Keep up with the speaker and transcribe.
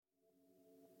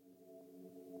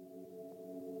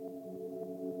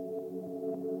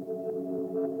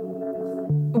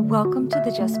Welcome to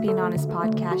the Just Being Honest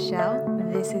podcast show.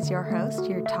 This is your host,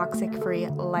 your toxic-free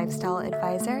lifestyle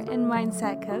advisor and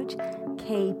mindset coach,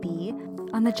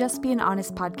 KB. On the Just Being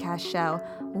Honest podcast show,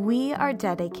 we are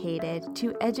dedicated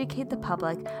to educate the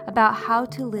public about how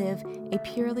to live a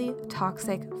purely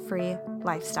toxic-free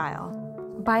lifestyle.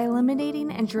 By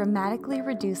eliminating and dramatically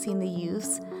reducing the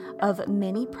use of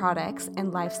many products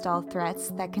and lifestyle threats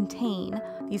that contain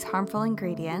these harmful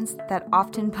ingredients that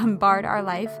often bombard our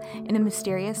life in a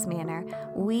mysterious manner,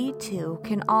 we too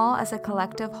can all as a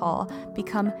collective whole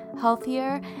become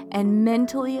healthier and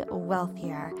mentally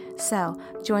wealthier. So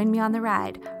join me on the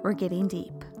ride. We're getting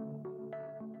deep.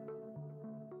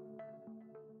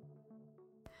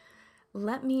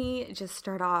 Let me just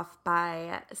start off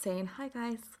by saying hi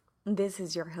guys. This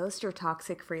is your host, your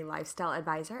toxic-free lifestyle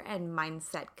advisor and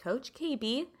mindset coach,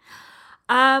 KB.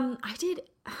 I'm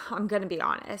going to be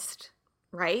honest,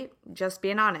 right? Just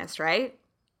being honest, right?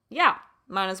 Yeah,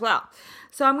 might as well.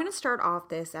 So I'm going to start off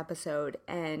this episode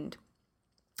and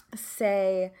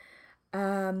say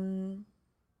a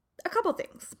couple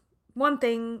things. One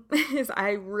thing is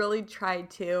I really tried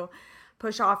to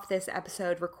push off this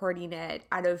episode, recording it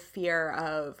out of fear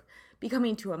of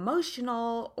becoming too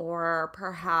emotional or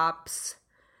perhaps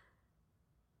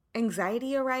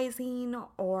anxiety arising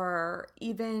or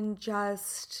even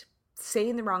just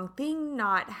saying the wrong thing,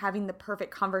 not having the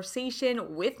perfect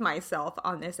conversation with myself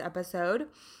on this episode.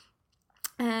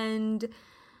 And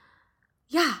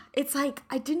yeah, it's like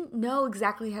I didn't know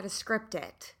exactly how to script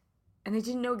it and I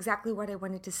didn't know exactly what I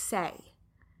wanted to say.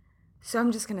 So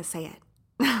I'm just going to say it.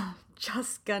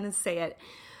 Just going to say it.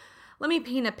 Let me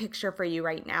paint a picture for you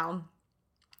right now.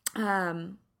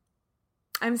 I'm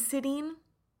sitting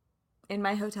in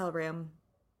my hotel room,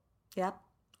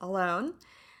 alone,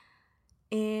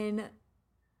 in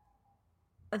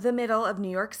the middle of New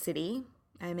York City.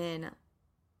 I'm in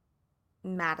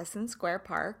Madison Square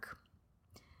Park.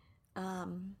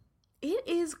 It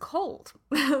is cold.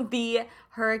 There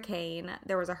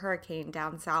was a hurricane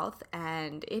down south,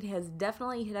 and it has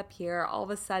definitely hit up here. All of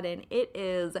a sudden, it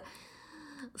is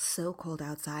so cold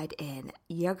outside, and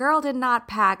your girl did not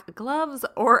pack gloves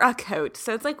or a coat.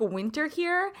 So it's like winter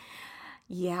here.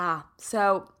 Yeah.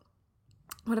 So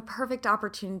what a perfect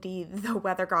opportunity. The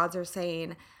weather gods are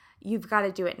saying, you've got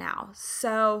to do it now.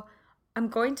 So I'm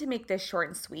going to make this short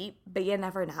and sweet, but you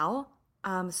never know.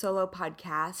 Solo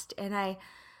podcast. And I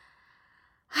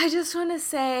just want to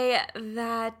say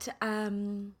that,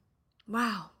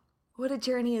 wow, what a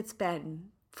journey it's been.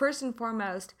 First and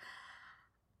foremost,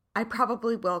 I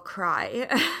probably will cry.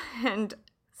 And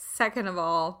second of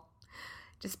all,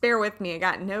 just bear with me. I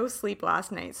got no sleep last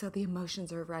night, so the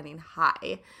emotions are running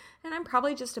high. And I'm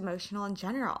probably just emotional in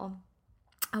general.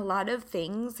 A lot of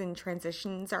things and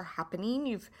transitions are happening.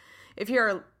 If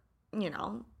you're,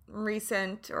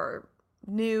 recent or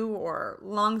new or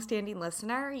long-standing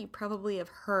listener, you probably have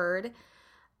heard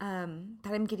that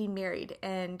I'm getting married.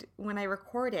 And when I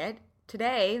record it,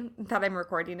 today that I'm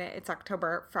recording it, it's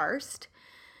October 1st.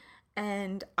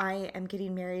 And I am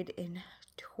getting married in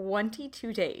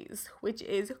 22 days, which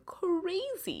is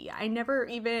crazy. I never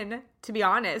even, to be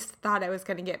honest, thought I was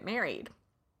going to get married.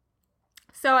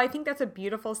 So I think that's a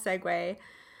beautiful segue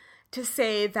to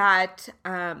say that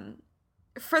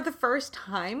for the first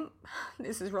time,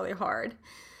 this is really hard.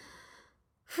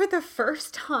 For the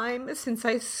first time since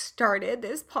I started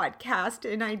this podcast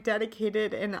and I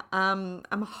dedicated and I'm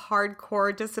a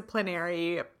hardcore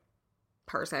disciplinary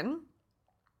person,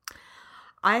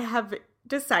 I have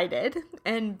decided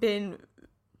and been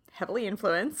heavily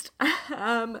influenced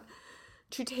to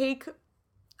take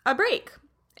a break.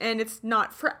 And it's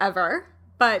not forever,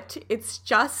 but it's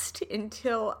just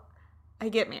until I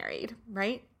get married,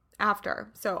 right? After.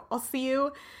 So I'll see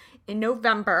you in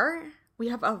November. We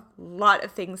have a lot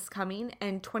of things coming,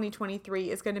 and 2023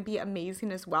 is going to be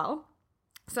amazing as well.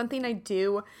 Something I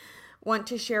do want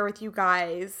to share with you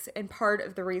guys, and part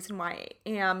of the reason why I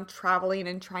am traveling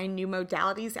and trying new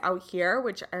modalities out here,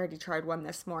 which I already tried one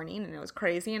this morning and it was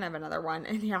crazy, and I have another one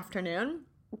in the afternoon.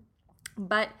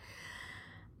 But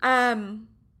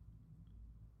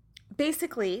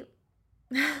basically,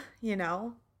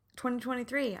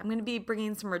 2023, I'm going to be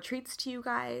bringing some retreats to you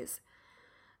guys,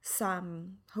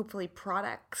 some hopefully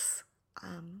products.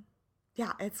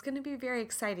 It's going to be very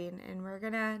exciting, and we're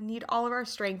going to need all of our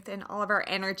strength and all of our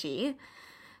energy.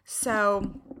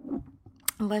 So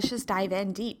let's just dive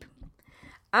in deep.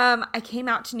 I came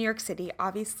out to New York City.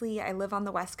 Obviously, I live on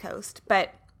the West Coast,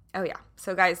 but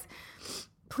so guys,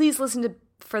 please listen to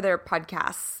further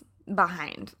podcasts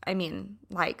behind.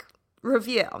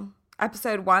 Review.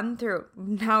 episode 1 through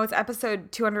now it's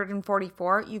episode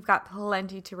 244. You've got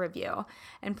plenty to review.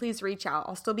 And please reach out.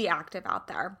 I'll still be active out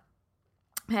there.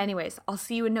 Anyways, I'll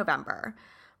see you in November.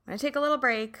 I'm going to take a little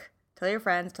break. Tell your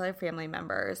friends, tell your family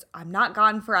members. I'm not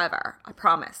gone forever. I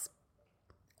promise.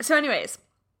 So anyways,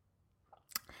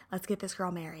 let's get this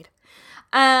girl married.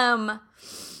 Yeah,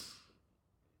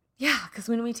 because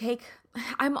when we take,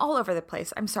 I'm all over the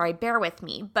place. I'm sorry, bear with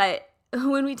me. But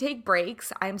when we take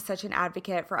breaks, I'm such an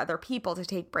advocate for other people to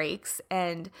take breaks.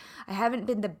 And I haven't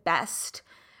been the best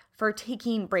for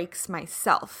taking breaks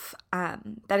myself.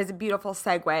 That is a beautiful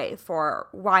segue for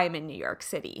why I'm in New York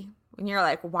City. When you're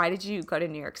like, why did you go to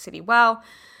New York City? Well,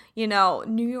 you know,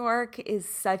 New York is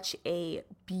such a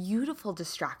beautiful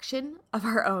distraction of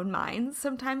our own minds.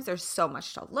 Sometimes there's so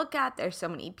much to look at. There's so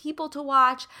many people to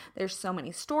watch. There's so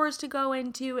many stores to go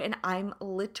into. And I'm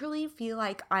literally feel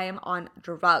like I am on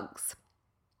drugs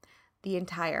the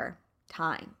entire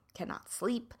time. Cannot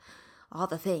sleep. All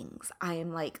the things. I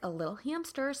am like a little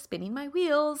hamster spinning my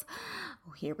wheels.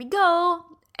 Oh, here we go.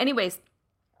 Anyways,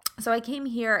 so I came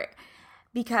here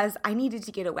because I needed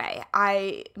to get away.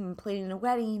 I am planning a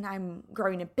wedding. I'm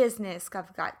growing a business.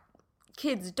 I've got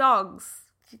kids, dogs,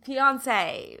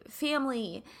 fiance,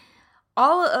 family,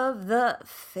 all of the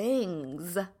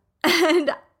things.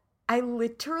 And I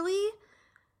literally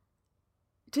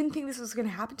didn't think this was going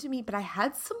to happen to me, but I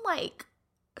had some like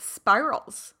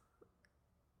spirals.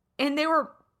 And they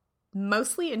were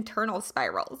mostly internal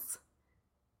spirals.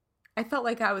 I felt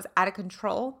like I was out of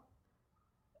control,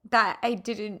 that I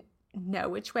didn't know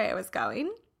which way I was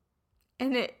going.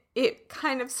 And it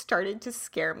kind of started to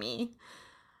scare me.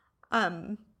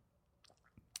 The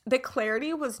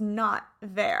clarity was not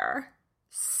there.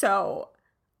 So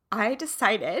I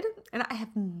decided, and I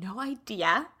have no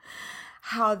idea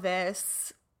how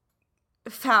this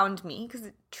found me, because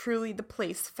truly the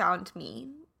place found me.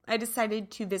 I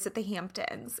decided to visit the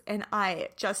Hamptons, and I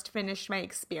just finished my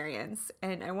experience,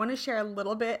 and I want to share a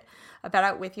little bit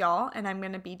about it with y'all, and I'm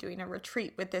going to be doing a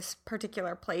retreat with this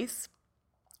particular place.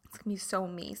 It's going to be so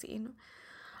amazing.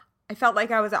 I felt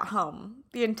like I was at home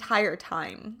the entire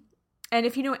time. And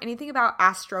if you know anything about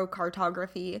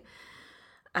astrocartography,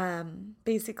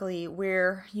 basically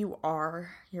where you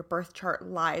are, your birth chart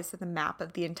lies in the map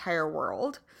of the entire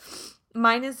world.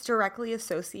 Mine is directly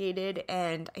associated,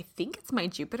 and I think it's my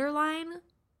Jupiter line,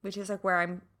 which is like where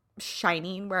I'm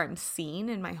shining, where I'm seen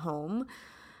in my home.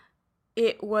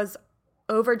 It was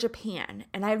over Japan,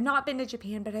 and I have not been to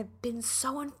Japan, but I've been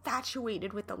so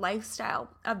infatuated with the lifestyle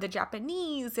of the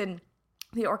Japanese and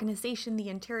the organization, the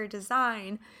interior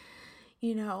design,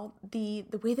 you know, the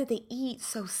way that they eat,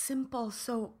 so simple,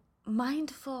 so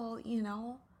mindful, you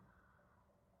know.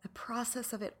 The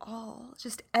process of it all,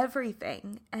 just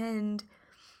everything. And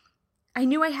I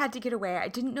knew I had to get away. I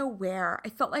didn't know where. I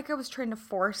felt like I was trying to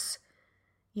force,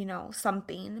 you know,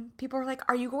 something. People were like,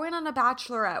 are you going on a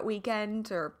bachelorette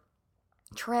weekend or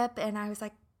trip? And I was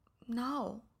like,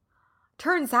 no.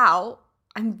 Turns out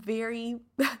I'm very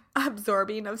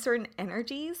absorbing of certain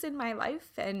energies in my life.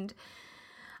 And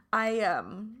I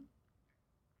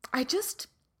just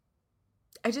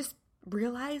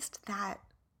realized that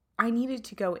I needed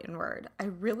to go inward. I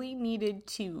really needed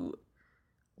to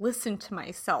listen to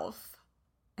myself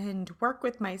and work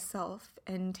with myself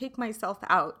and take myself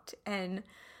out and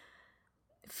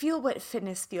feel what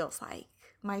fitness feels like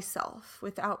myself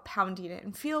without pounding it,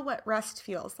 and feel what rest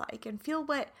feels like, and feel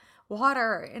what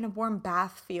water in a warm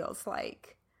bath feels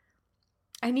like.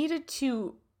 I needed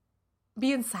to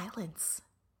be in silence.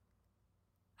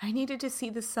 I needed to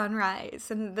see the sunrise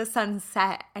and the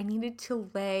sunset. I needed to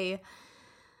lay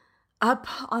up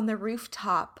on the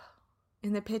rooftop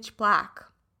in the pitch black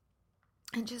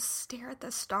and just stare at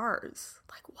the stars.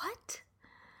 Like, what?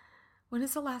 When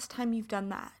is the last time you've done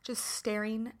that? Just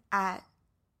staring at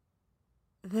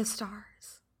the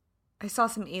stars. I saw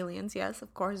some aliens, yes,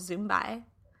 of course, zoom by.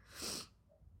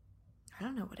 I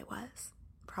don't know what it was.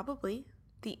 Probably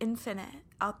the infinite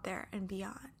out there and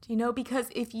beyond. You know, because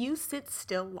if you sit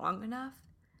still long enough,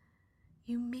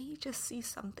 you may just see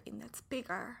something that's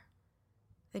bigger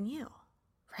than you,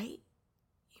 right?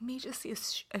 You may just see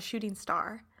a shooting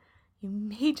star. You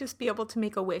may just be able to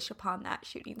make a wish upon that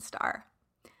shooting star.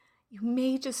 You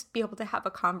may just be able to have a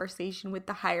conversation with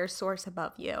the higher source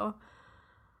above you,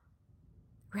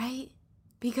 right?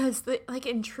 Because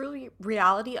in true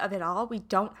reality of it all, we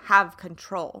don't have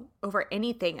control over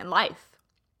anything in life.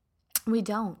 We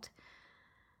don't.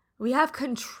 We have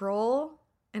control,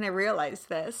 and I realized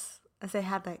this as I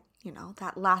had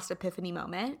that last epiphany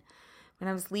moment when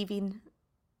I was leaving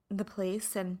the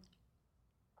place, and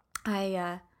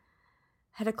I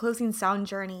had a closing sound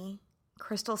journey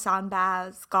crystal sound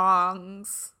baths,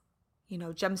 gongs,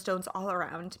 gemstones all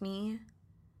around me.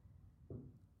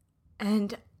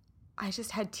 And I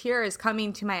just had tears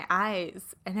coming to my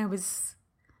eyes, and I was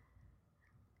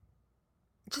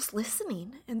just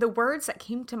listening. And the words that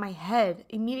came to my head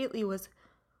immediately was,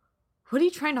 what are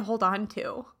you trying to hold on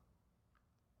to?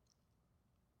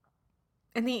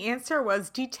 And the answer was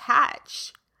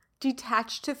detach.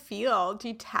 Detach to feel,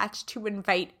 detach to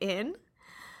invite in,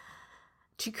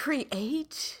 to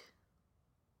create.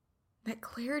 That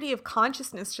clarity of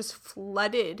consciousness just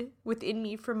flooded within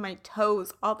me from my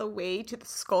toes all the way to the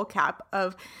skull cap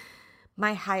of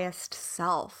my highest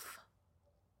self.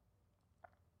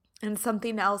 And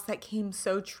something else that came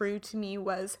so true to me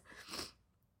was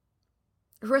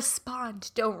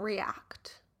respond, don't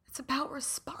react. It's about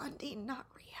responding, not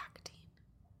reacting.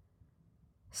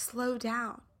 Slow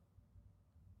down.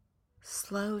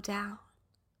 Slow down.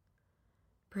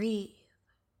 Breathe.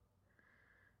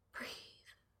 Breathe.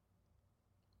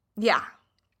 Yeah.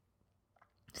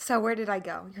 So where did I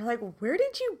go? You're like, where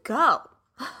did you go?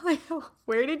 Like,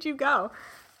 where did you go?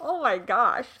 Oh my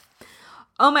gosh.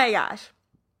 Oh my gosh.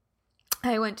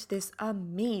 I went to this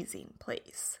amazing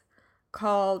place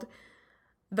called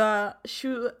the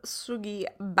Shusugi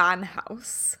Ban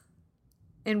House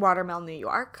in Watermill, New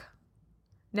York.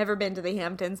 Never been to the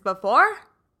Hamptons before.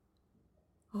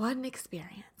 What an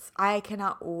experience. I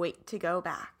cannot wait to go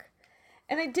back.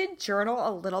 And I did journal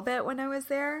a little bit when I was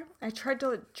there. I tried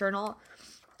to journal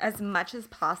as much as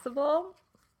possible.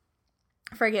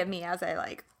 Forgive me as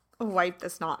I wipe the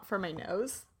snot from my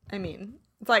nose. I mean,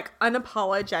 it's like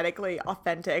unapologetically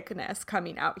authenticness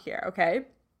coming out here, okay?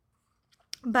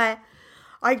 But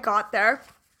I got there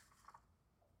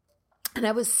and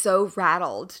I was so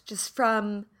rattled just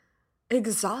from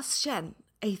exhaustion,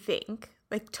 I think.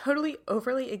 Like totally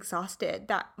overly exhausted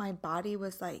that my body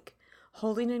was like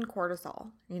holding in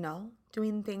cortisol,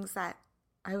 doing things that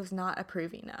I was not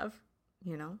approving of,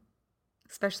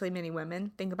 especially many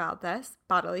women think about this,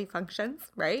 bodily functions,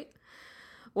 right?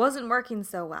 Wasn't working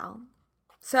so well.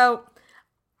 So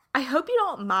I hope you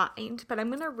don't mind, but I'm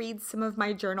going to read some of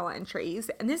my journal entries.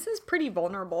 And this is pretty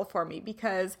vulnerable for me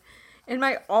because in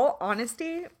my all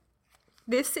honesty,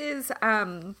 this is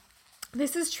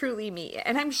truly me.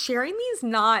 And I'm sharing these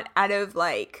not out of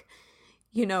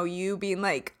you being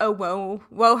like, oh,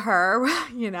 whoa, her,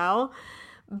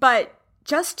 but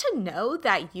just to know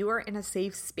that you are in a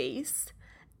safe space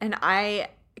and I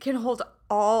can hold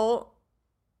all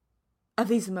of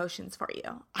these emotions for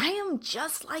you. I am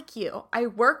just like you. I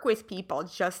work with people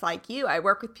just like you. I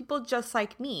work with people just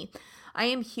like me. I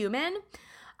am human.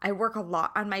 I work a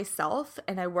lot on myself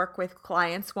and I work with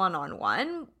clients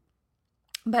one-on-one.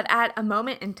 But at a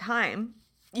moment in time,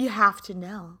 you have to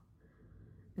know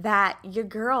that your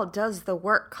girl does the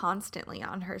work constantly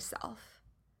on herself.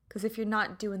 Because if you're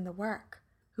not doing the work,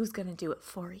 who's going to do it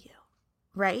for you?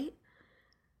 Right?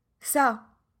 So,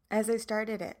 as I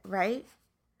started it,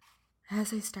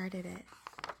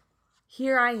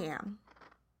 here I am.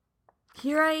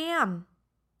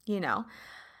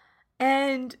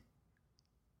 And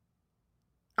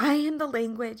I am the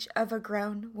language of a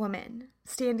grown woman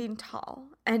standing tall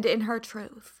and in her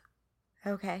truth.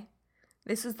 Okay?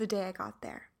 This is the day I got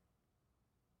there.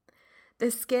 The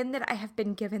skin that I have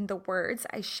been given, the words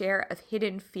I share of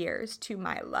hidden fears to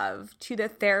my love, to the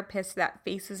therapist that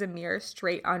faces a mirror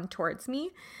straight on towards me.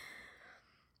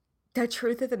 The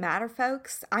truth of the matter,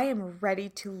 folks, I am ready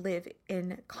to live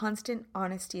in constant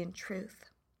honesty and truth.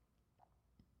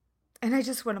 And I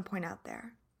just want to point out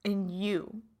there, and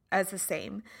you as the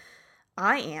same,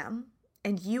 I am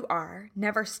and you are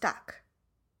never stuck.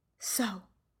 So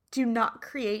do not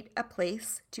create a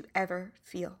place to ever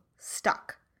feel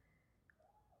stuck.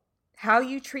 How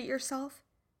you treat yourself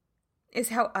is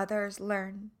how others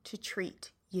learn to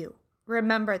treat you.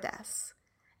 Remember this.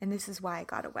 And this is why I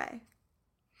got away.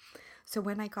 So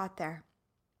when I got there,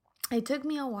 it took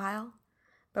me a while,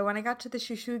 but when I got to the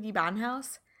Shusugi Ban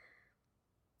House,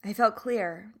 I felt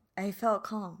clear. I felt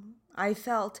calm. I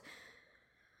felt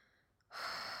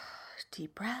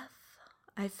deep breath.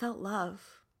 I felt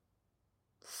love.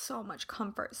 So much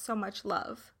comfort, so much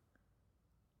love.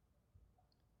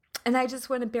 And I just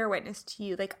want to bear witness to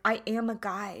you. I am a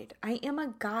guide. I am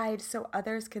a guide so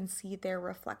others can see their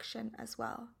reflection as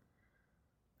well.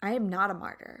 I am not a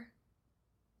martyr,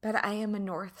 but I am a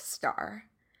North Star.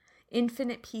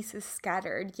 Infinite pieces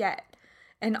scattered, yet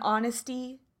an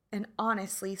honesty and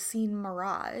honestly seen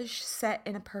mirage set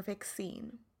in a perfect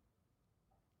scene.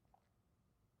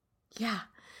 Yeah,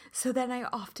 so then I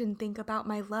often think about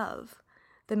my love,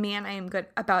 the man I am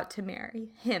about to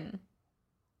marry, him.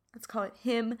 Let's call it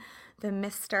him, the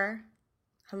Mr.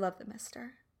 I love the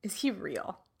mister. Is he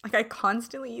real? Like, I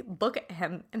constantly look at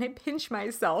him and I pinch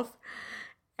myself.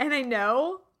 And I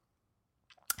know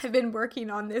I've been working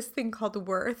on this thing called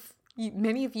worth.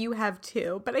 Many of you have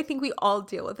too, but I think we all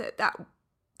deal with it.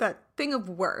 That thing of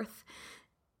worth.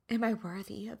 Am I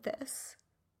worthy of this?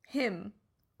 Him.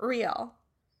 Real.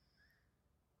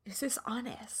 Is this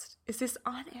honest? Is this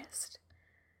honest?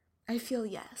 I feel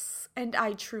yes. And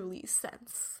I truly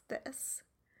sense this.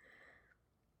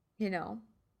 You know.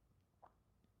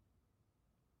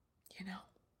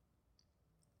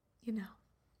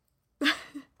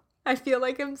 I feel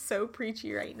like I'm so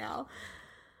preachy right now.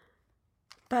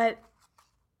 But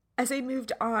as I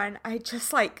moved on, I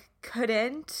just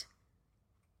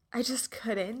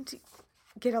couldn't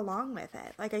get along with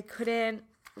it. Like, I couldn't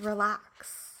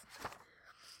relax.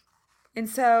 And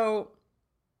so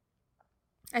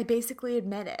I basically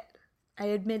admitted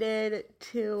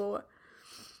to,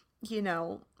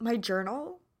 my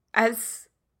journal. As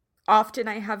often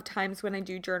I have times when I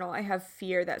do journal, I have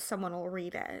fear that someone will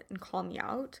read it and call me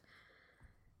out.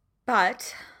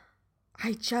 But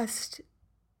I just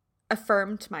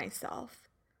affirmed myself.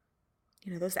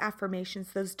 Those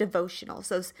affirmations, those devotionals,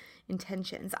 those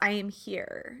intentions. I am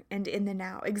here and in the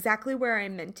now, exactly where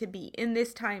I'm meant to be in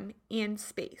this time and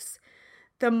space.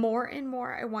 The more and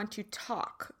more I want to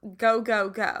talk, go,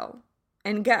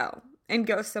 and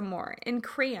go some more, and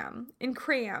cram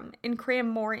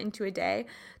more into a day,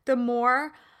 the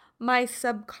more my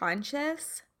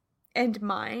subconscious and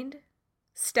mind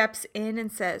steps in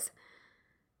and says,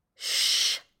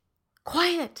 shh,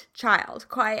 quiet, child,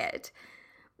 quiet.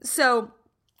 So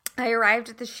I arrived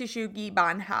at the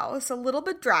Shishugiban house a little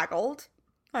bit draggled.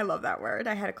 I love that word.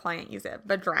 I had a client use it,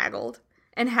 bedraggled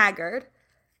and haggard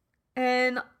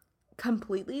and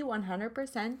completely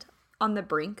 100% on the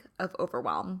brink of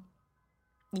overwhelm.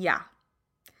 Yeah.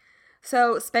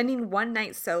 So spending one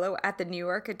night solo at the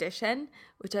Newark Edition,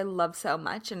 which I love so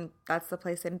much, and that's the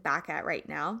place I'm back at right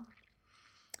now.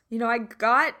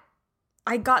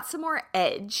 I got some more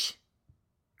edge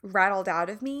rattled out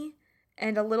of me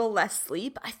and a little less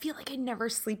sleep. I feel like I never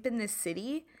sleep in this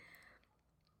city.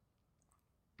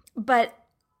 But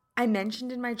I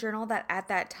mentioned in my journal that at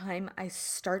that time, I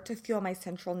start to feel my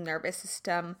central nervous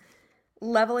system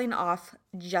leveling off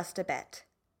just a bit.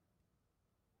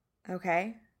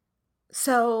 Okay?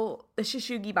 So the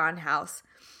Shishugiban house,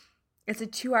 it's a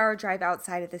 2-hour drive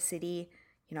outside of the city.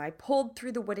 I pulled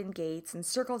through the wooden gates and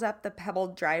circled up the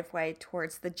pebbled driveway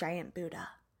towards the giant Buddha.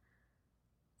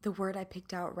 The word I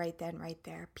picked out right then, right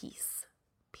there, peace.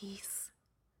 Peace.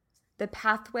 The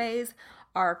pathways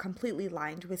are completely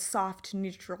lined with soft,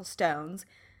 neutral stones.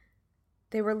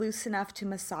 They were loose enough to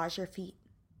massage your feet,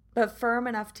 but firm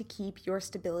enough to keep your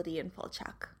stability in full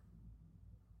check.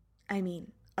 I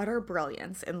mean, utter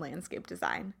brilliance in landscape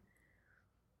design.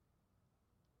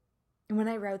 And when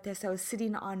I wrote this, I was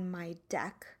sitting on my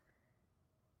deck,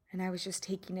 and I was just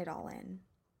taking it all in.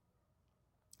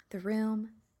 The room,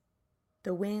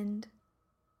 the wind,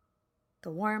 the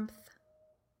warmth,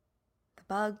 the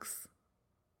bugs,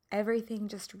 everything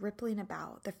just rippling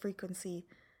about, the frequency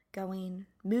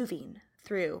moving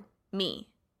through me.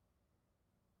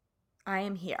 I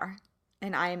am here,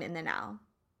 and I am in the now.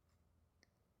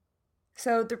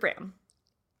 So the room.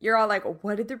 You're all like,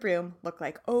 what did the room look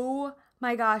like? Oh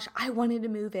my gosh, I wanted to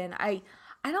move in. I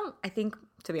think,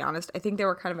 to be honest, I think they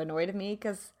were kind of annoyed at me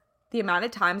because the amount of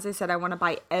times I said I want to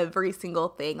buy every single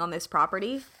thing on this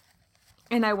property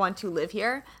and I want to live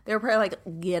here, they were probably like,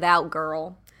 get out,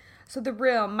 girl. So the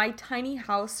room, my tiny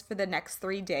house for the next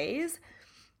 3 days,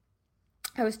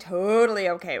 I was totally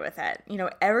okay with it.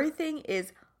 Everything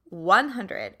is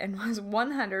 100 and was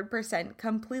 100%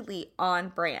 completely on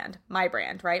brand. My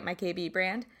brand, right? My KB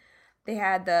brand. They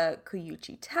had the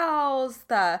Kuyuchi towels,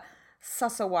 the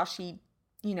Sasawashi,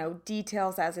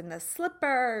 details as in the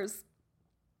slippers,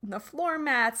 the floor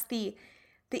mats, the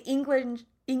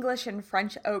English and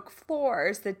French oak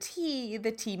floors, the tea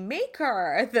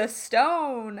maker, the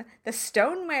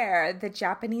stoneware, the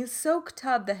Japanese soak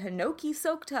tub, the Hinoki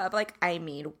soak tub.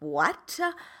 What?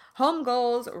 Home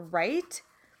goals, right?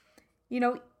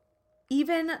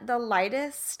 Even the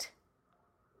lightest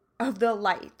of the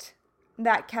light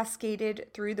that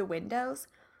cascaded through the windows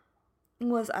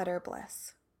was utter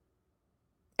bliss.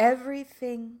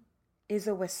 Everything is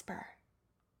a whisper.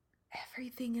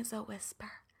 Everything is a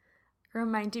whisper.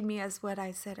 Reminding me as what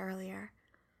I said earlier.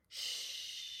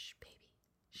 Shh, baby.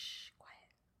 Shh,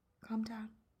 quiet. Calm down.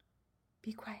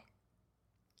 Be quiet.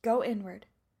 Go inward.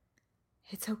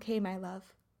 It's okay, my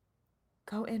love.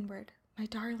 Go inward, my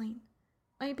darling.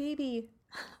 My baby.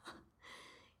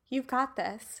 You've got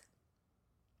this.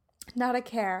 Not a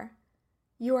care.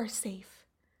 You are safe.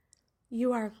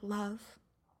 You are love.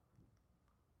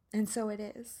 And so it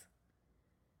is.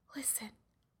 Listen.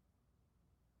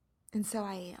 And so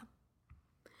I am.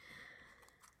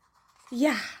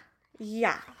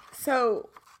 Yeah. So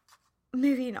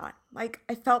moving on. Like,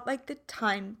 I felt like the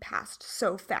time passed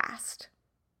so fast.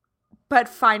 But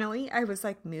finally, I was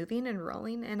like moving and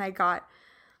rolling, and I got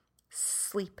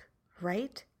sleep,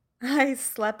 right? I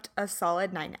slept a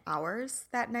solid 9 hours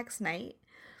that next night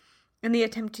in the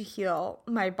attempt to heal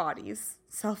my body's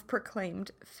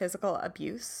self-proclaimed physical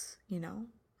abuse,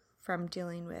 from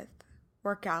dealing with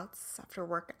workouts after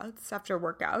workouts after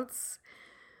workouts,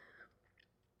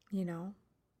 And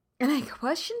I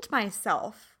questioned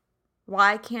myself,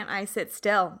 why can't I sit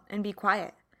still and be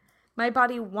quiet? My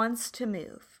body wants to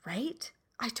move, right?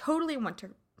 I totally want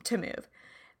to move.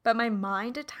 But my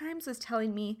mind at times is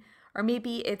telling me, or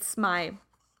maybe it's my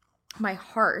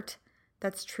heart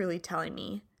that's truly telling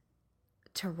me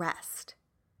to rest,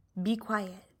 be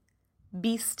quiet,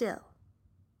 be still.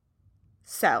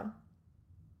 So,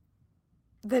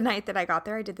 the night that I got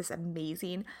there, I did this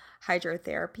amazing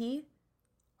hydrotherapy.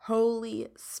 Holy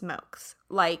smokes.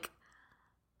 Like,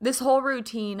 this whole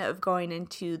routine of going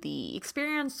into the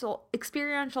experiential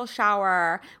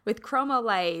shower with chroma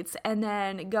lights and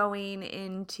then going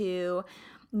into,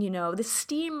 the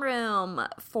steam room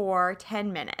for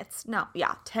 10 minutes.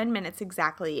 10 minutes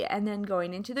exactly. And then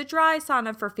going into the dry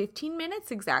sauna for 15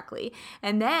 minutes exactly.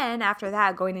 And then after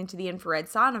that, going into the infrared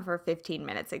sauna for 15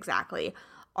 minutes exactly.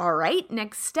 All right,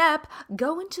 next step,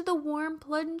 go into the warm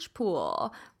plunge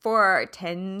pool for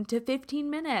 10 to 15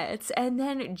 minutes and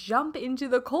then jump into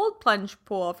the cold plunge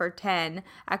pool for 10.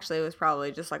 Actually, it was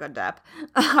probably just like a dip.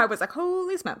 I was like,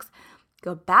 holy smokes.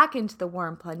 Go back into the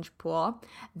warm plunge pool,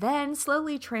 then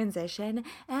slowly transition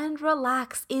and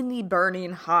relax in the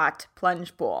burning hot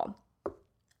plunge pool.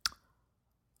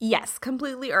 Yes,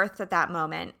 completely earthed at that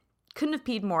moment. Couldn't have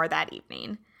peed more that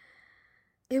evening.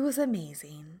 It was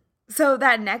amazing. So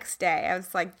that next day, I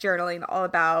was like journaling all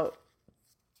about,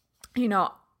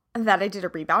 that I did a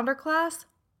rebounder class.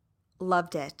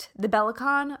 Loved it. The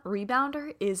Bellicon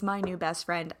rebounder is my new best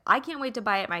friend. I can't wait to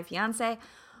buy it. My fiance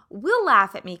will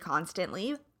laugh at me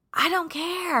constantly. I don't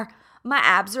care. My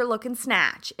abs are looking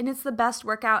snatch, and it's the best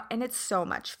workout, and it's so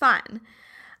much fun.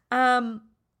 But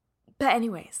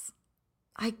anyways,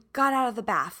 I got out of the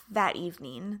bath that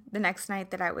evening, the next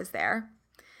night that I was there.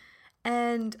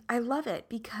 And I love it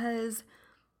because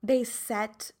they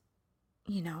set,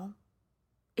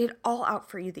 it all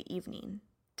out for you the evening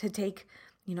to take,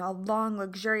 a long,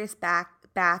 luxurious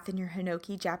bath in your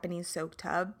Hinoki Japanese soak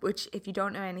tub, which if you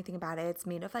don't know anything about it, it's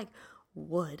made of like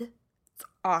wood. It's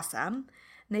awesome.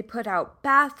 And they put out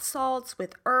bath salts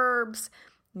with herbs,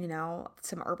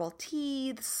 some herbal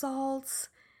tea, the salts.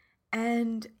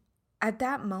 And at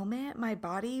that moment, my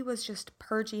body was just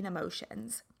purging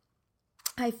emotions.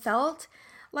 I felt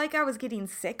like I was getting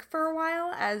sick for a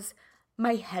while as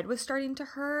my head was starting to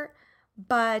hurt,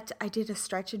 but I did a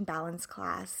stretch and balance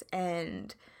class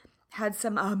and had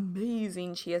some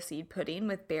amazing chia seed pudding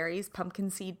with berries, pumpkin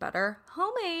seed butter,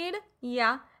 homemade,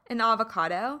 and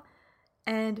avocado,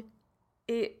 and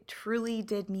it truly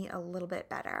did me a little bit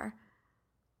better.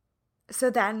 So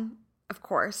then, of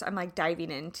course, I'm like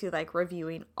diving into like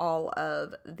reviewing all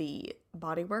of the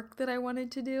body work that I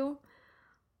wanted to do.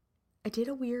 I did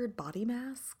a weird body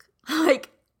mask.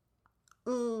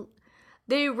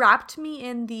 They wrapped me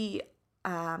in the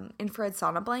infrared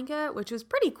sauna blanket, which was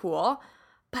pretty cool.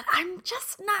 But I'm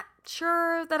just not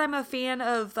sure that I'm a fan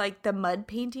of like the mud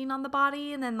painting on the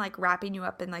body and then like wrapping you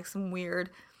up in like some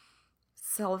weird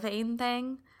cellophane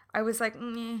thing. I was like,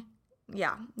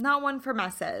 not one for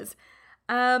messes.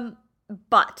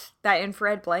 But that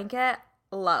infrared blanket,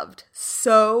 loved.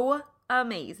 So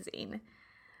amazing.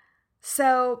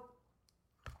 So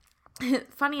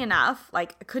funny enough,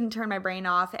 like I couldn't turn my brain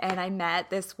off, and I met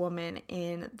this woman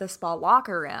in the spa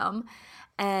locker room,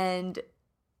 and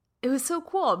it was so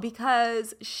cool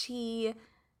because she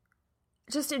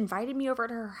just invited me over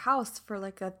to her house for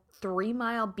like a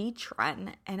 3-mile beach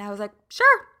run, and I was like,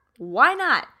 sure, why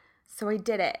not? So I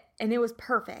did it, and it was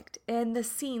perfect, and the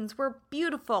scenes were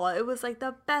beautiful. It was like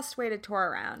the best way to tour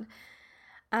around.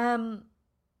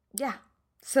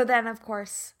 So then, of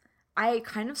course, I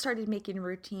kind of started making a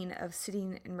routine of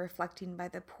sitting and reflecting by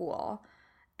the pool.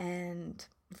 And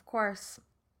of course,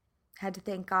 had to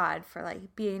thank God for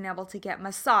like being able to get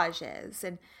massages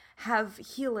and have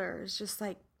healers just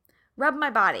like rub my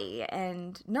body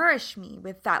and nourish me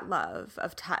with that love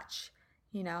of touch,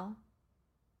 And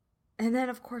then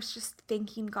of course, just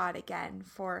thanking God again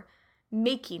for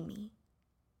making me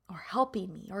or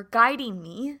helping me or guiding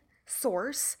me,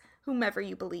 source, whomever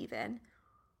you believe in.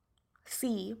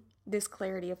 See this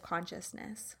clarity of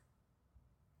consciousness.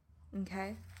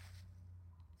 Okay?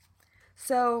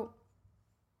 So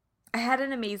I had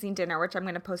an amazing dinner, which I'm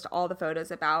going to post all the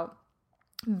photos about.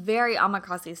 Very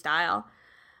omakase style.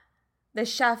 The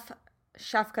chef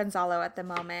Gonzalo at the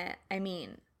moment, I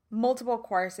mean, multiple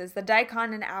courses. The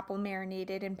daikon and apple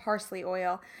marinated in parsley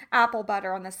oil, apple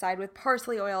butter on the side with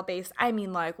parsley oil base. I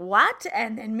mean, like, what?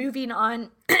 And then moving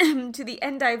on to the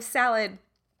endive salad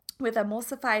with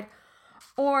emulsified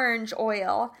orange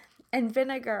oil and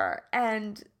vinegar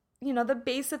and, you know, the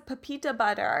base of pepita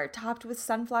butter topped with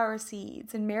sunflower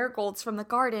seeds and marigolds from the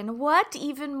garden. What?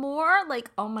 Even more? Like,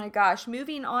 oh my gosh.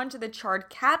 Moving on to the charred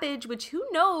cabbage, which who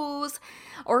knows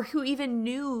or who even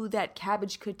knew that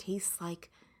cabbage could taste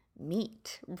like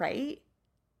meat, right?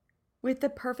 With the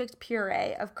perfect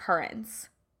puree of currants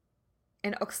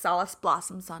and oxalis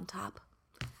blossoms on top.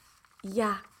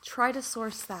 Yeah, try to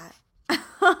source that.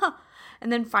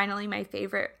 And then finally, my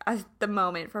favorite at the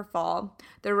moment for fall,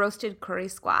 the roasted curry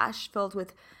squash filled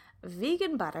with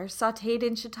vegan butter sauteed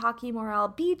in shiitake, morel,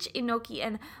 beech, enoki,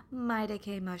 and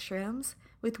maitake mushrooms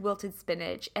with wilted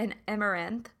spinach and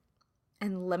amaranth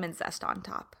and lemon zest on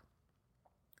top.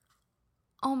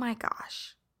 Oh my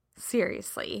gosh.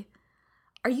 Seriously.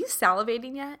 Are you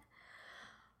salivating yet?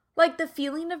 Like, the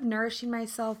feeling of nourishing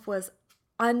myself was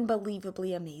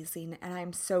unbelievably amazing, and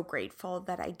I'm so grateful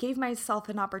that I gave myself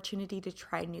an opportunity to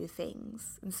try new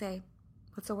things and say,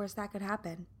 what's the worst that could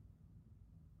happen?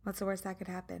 What's the worst that could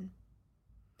happen?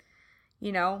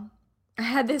 You know, I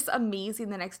had this amazing,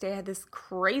 the next day I had this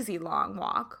crazy long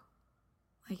walk.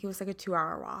 Like, it was like a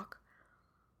 2-hour walk.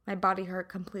 My body hurt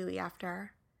completely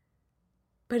after.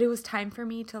 But it was time for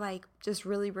me to, like, just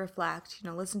really reflect, you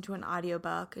know, listen to an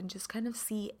audiobook and just kind of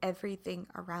see everything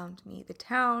around me. The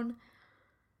town,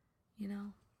 you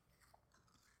know.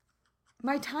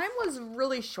 My time was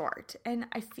really short, and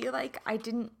I feel like I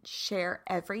didn't share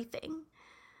everything,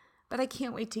 but I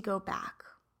can't wait to go back.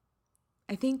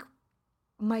 I think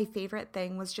my favorite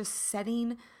thing was just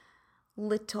setting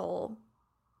little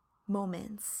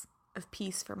moments of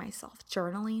peace for myself.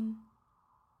 Journaling,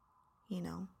 you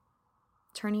know,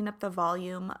 turning up the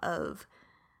volume of,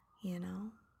 you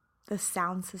know, the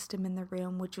sound system in the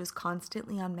room, which was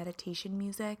constantly on meditation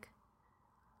music.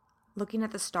 Looking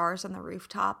at the stars on the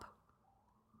rooftop.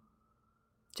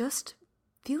 Just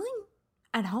feeling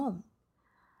at home.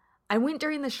 I went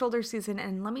during the shoulder season,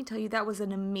 and let me tell you, that was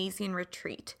an amazing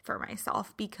retreat for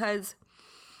myself because,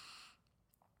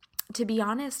 to be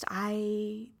honest,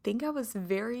 I think I was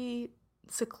very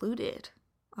secluded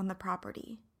on the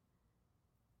property.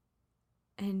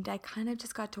 And I kind of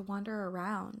just got to wander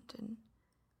around and,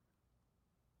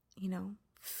 you know,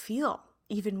 feel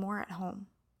even more at home.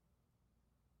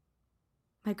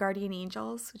 My guardian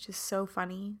angels, which is so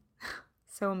funny,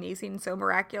 so amazing, so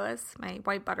miraculous. My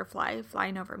white butterfly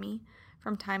flying over me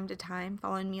from time to time,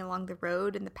 following me along the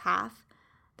road and the path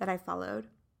that I followed.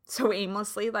 So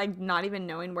aimlessly, like not even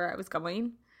knowing where I was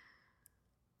going.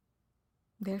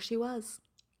 There she was,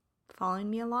 following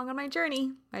me along on my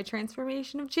journey, my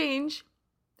transformation of change,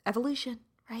 evolution,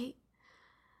 right?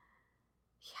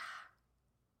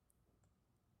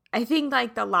 I think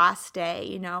like the last day,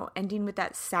 you know, ending with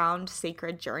that sound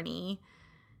sacred journey,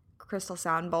 crystal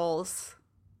sound bowls,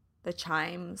 the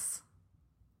chimes,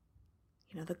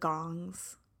 you know, the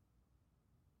gongs,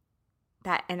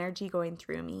 that energy going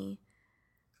through me.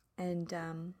 And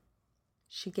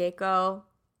Shigeko,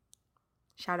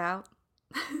 shout out,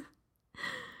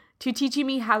 to teaching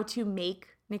me how to make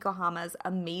Nikohama's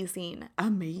amazing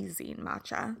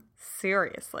matcha.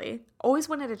 Seriously. Always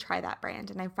wanted to try that brand,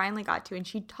 and I finally got to, and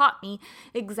she taught me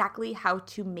exactly how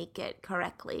to make it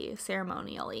correctly,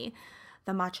 ceremonially,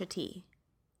 the matcha tea.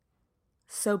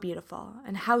 So beautiful.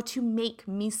 And how to make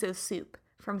miso soup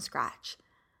from scratch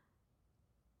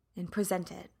and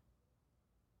present it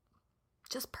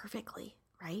just perfectly,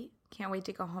 right? Can't wait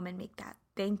to go home and make that.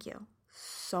 Thank you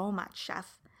so much,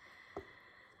 chef.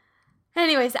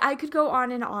 Anyways, I could go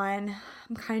on and on.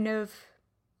 I'm kind of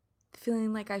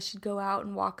feeling like I should go out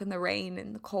and walk in the rain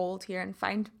and the cold here and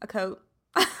find a coat.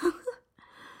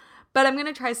 But I'm going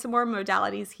to try some more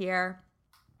modalities here.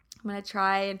 I'm going to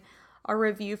try a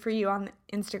review for you on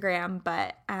Instagram.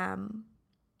 But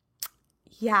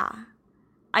yeah,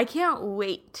 I can't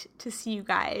wait to see you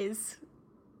guys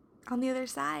on the other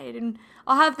side. And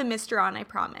I'll have the mister on, I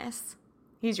promise.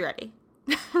 He's ready.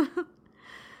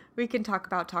 We can talk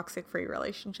about toxic-free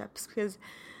relationships because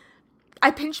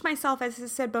I pinched myself, as I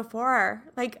said before.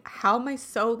 Like, how am I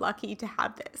so lucky to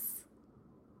have this?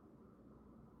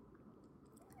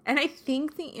 And I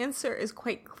think the answer is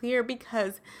quite clear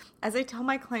because, as I tell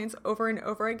my clients over and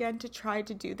over again to try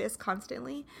to do this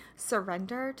constantly,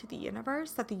 surrender to the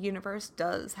universe, that the universe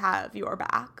does have your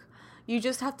back. You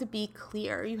just have to be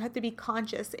clear. You have to be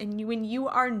conscious. And when you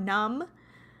are numb,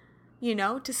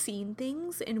 to seeing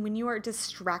things, and when you are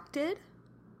distracted,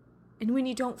 and when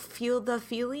you don't feel the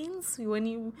feelings, when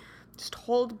you just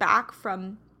hold back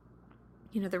from,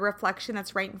 the reflection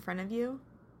that's right in front of you,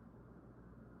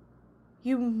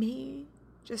 you may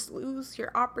just lose your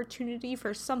opportunity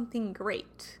for something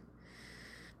great.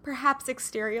 Perhaps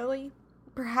exteriorly,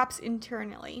 perhaps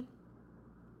internally.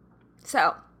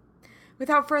 So,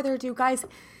 without further ado, guys,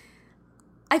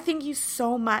 I thank you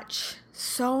so much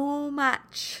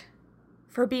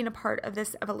for being a part of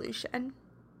this evolution.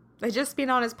 The Just Being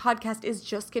Honest podcast is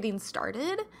just getting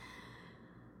started.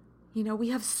 We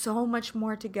have so much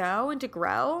more to go and to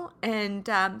grow. And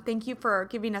thank you for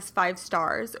giving us 5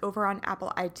 stars over on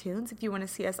Apple iTunes if you want to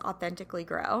see us authentically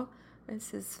grow.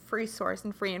 This is free source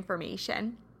and free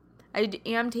information. I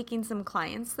am taking some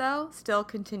clients, though, still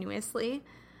continuously.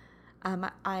 I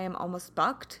am almost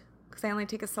booked because I only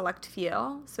take a select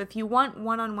few. So if you want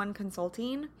one-on-one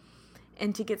consulting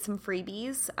and to get some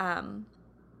freebies,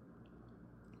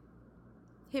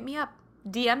 hit me up.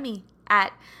 DM me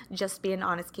at Just Being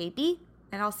Honest KB,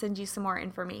 and I'll send you some more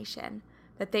information.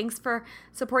 But thanks for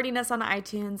supporting us on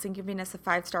iTunes and giving us a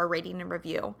 5-star rating and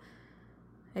review.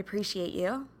 I appreciate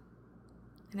you,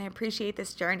 and I appreciate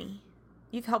this journey.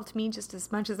 You've helped me just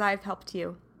as much as I've helped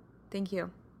you. Thank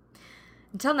you.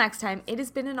 Until next time, it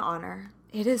has been an honor.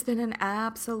 It has been an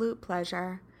absolute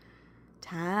pleasure.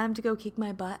 Time to go kick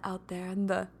my butt out there in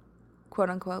the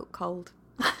quote-unquote cold.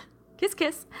 Kiss,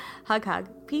 kiss. Hug, hug.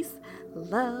 Peace.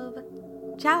 Love.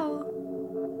 Ciao.